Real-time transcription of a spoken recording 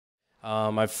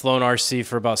I've flown RC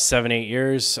for about 7, 8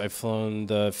 years. I've flown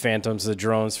the Phantoms, the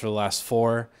drones for the last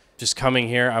 4. Just coming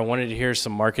here, I wanted to hear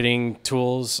some marketing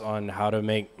tools on how to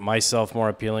make myself more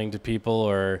appealing to people,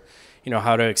 or,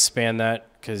 how to expand that.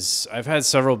 Because I've had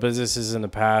several businesses in the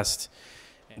past,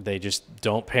 they just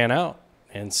don't pan out.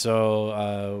 And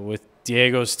so with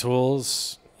Diego's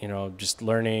tools, just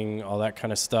learning all that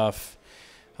kind of stuff,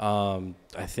 I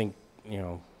think,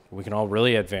 we can all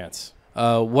really advance.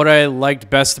 What I liked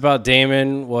best about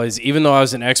Damon was, even though I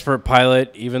was an expert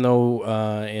pilot, even though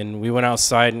and we went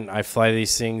outside and I fly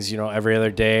these things, every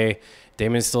other day,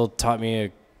 Damon still taught me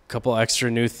a couple extra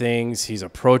new things. He's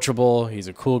approachable, he's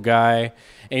a cool guy,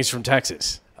 and he's from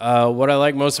Texas. What I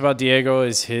like most about Diego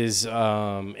is his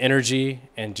energy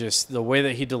and just the way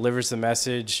that he delivers the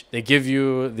message. They give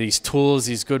you these tools,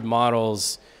 these good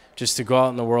models, just to go out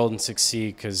in the world and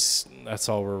succeed, because that's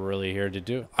all we're really here to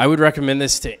do. I would recommend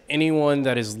this to anyone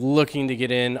that is looking to get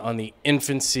in on the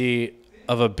infancy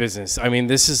of a business. I mean,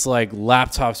 this is like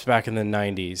laptops back in the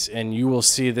 90s, and you will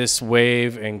see this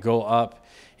wave and go up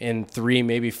in 3,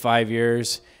 maybe 5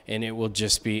 years, and it will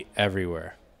just be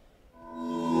everywhere.